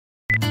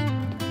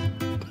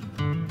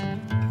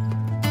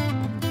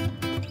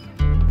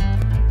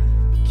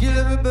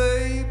me,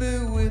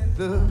 baby, with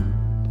the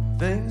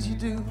things you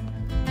do.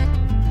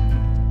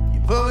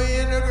 You put me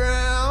in the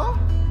ground.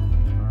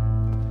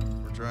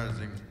 We're trying to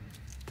sing.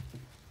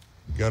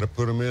 You gotta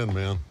put them in,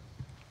 man.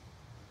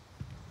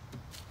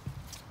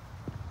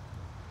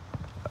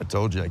 I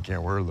told you I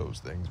can't wear those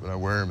things. When I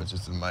wear them, it's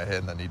just in my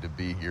head, and I need to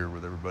be here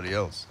with everybody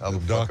else. How the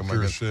fuck am I doctor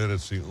gonna... said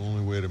it's the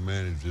only way to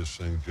manage this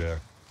thing, Jack.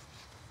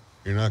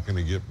 You're not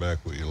gonna get back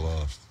what you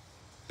lost.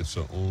 It's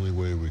the only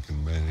way we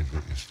can manage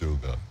what you still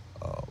got.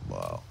 Oh,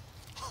 wow.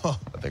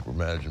 I think we're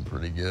managing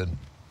pretty good.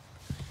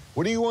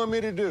 What do you want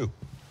me to do?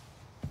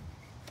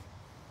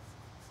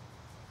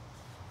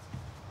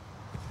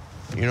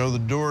 You know, the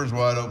door's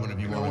wide open if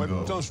you want to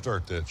go. Don't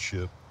start that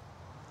shit.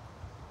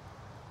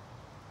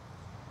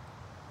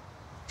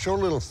 Show a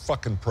little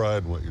fucking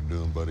pride in what you're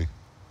doing, buddy.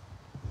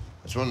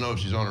 I just want to know if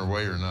she's on her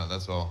way or not,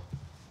 that's all.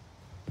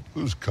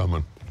 Who's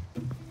coming?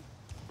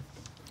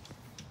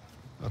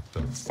 What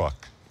the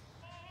fuck?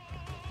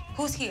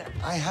 Who's here?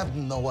 I have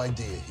no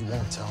idea. He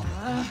won't tell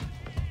me.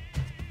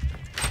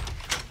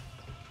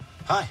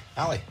 Hi,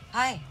 Allie.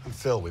 Hi. I'm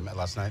Phil. We met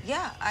last night.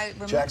 Yeah, I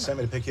remember. Jack sent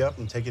me to pick you up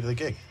and take you to the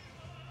gig.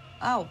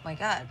 Oh my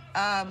God.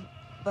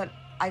 But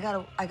I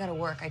gotta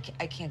work. I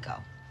can't go.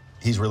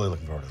 He's really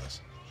looking forward to this.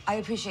 I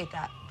appreciate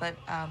that, but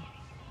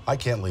I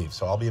can't leave,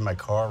 so I'll be in my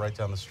car right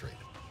down the street.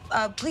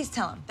 please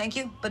tell him thank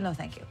you, but no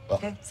thank you. Well,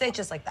 okay? Say it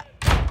just like that.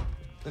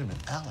 Wait a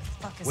minute, Allie.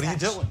 Fuck is What are you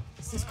that? doing?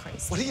 This is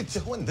crazy. What are you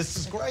doing? This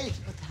is great.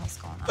 What the hell's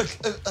going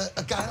on?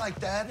 A guy like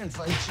that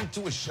invites you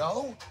to a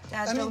show?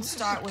 Dad, don't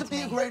start with It could be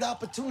me. a great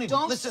opportunity.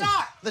 Don't listen,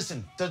 start.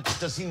 Listen,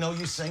 does he know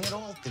you sing at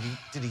all?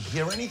 Did he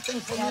hear anything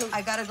from Dad, you?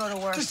 I gotta go to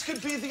work. This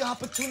could be the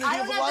opportunity I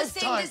of don't a have the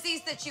same lifetime.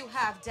 disease that you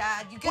have,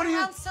 Dad. You What get are you-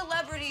 around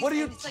celebrities. What are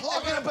you and it's like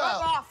talking they're gonna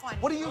about? rub off on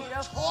What are you know?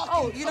 talking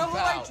Oh, you know who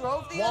I about?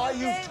 drove the Why other are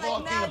you day?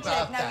 talking Like magic.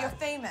 about Now that? you're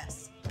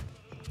famous.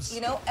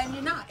 You know, and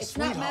you're not. It's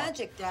not Sweetheart,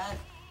 magic, Dad.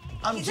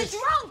 I'm He's just- a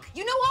drunk.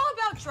 You know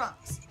all about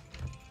drunks.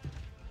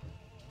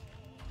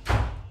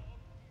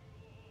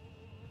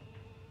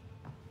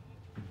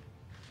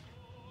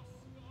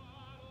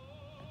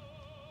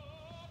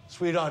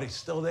 Sweetheart, he's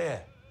still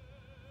there.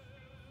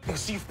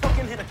 So you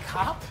fucking hit a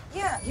cop?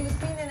 Yeah, he was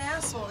being an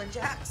asshole to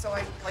Jack, so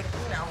I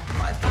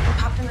fucking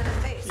popped him in the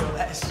face. Yo,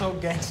 that is so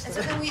And gangster.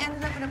 so then we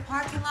ended up in a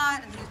parking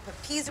lot, and he put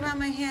peas around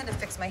my hand to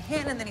fix my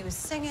hand, and then he was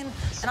singing,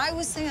 and I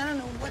was singing. I don't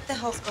know what the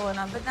hell's going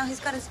on, but now he's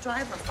got his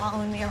driver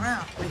following me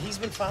around. Wait, he's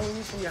been following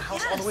you from your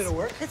house all the way to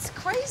work? It's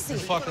crazy.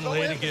 You're fucking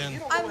late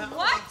again. I'm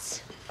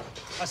what?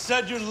 I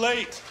said you're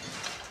late.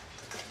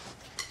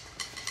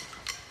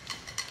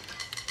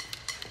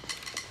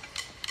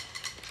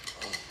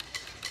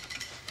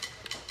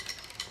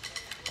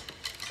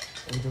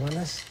 Are we doing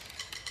this?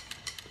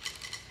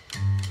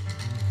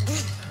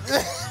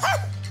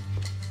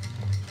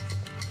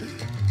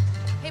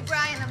 Hey,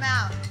 Brian, I'm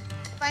out.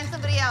 Find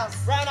somebody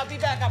else. Brian, I'll be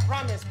back, I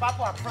promise.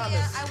 Papa, I promise.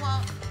 Yeah, I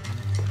won't.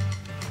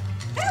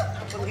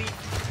 I believe.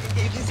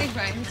 Did you see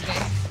Brian's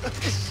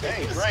face?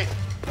 Hey, great.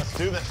 Let's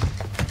do this.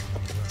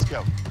 Let's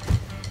go.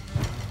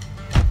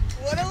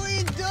 What are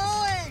we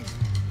doing?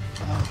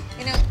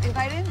 You know, if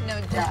I didn't know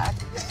Jack,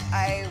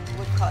 I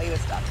would call you a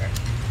stalker.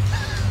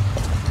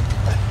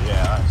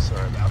 Yeah, I'm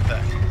sorry about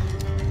that.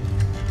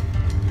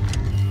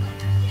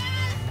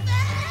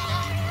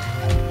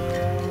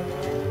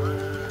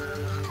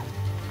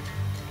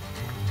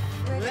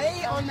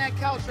 Lay on that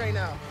couch right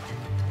now.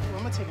 Ooh,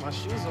 I'm gonna take my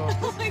shoes off.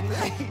 Oh my God.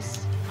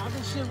 Nice. How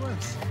this shit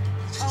works?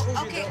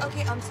 Oh, okay,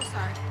 okay, I'm so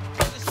sorry.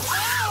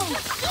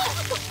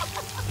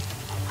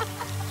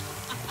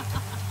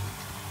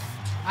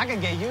 I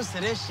could get used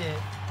to this shit.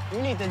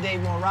 You need to date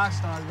more rock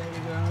stars, baby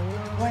girl. You know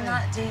what I'm We're saying?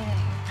 not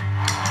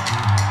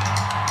dating.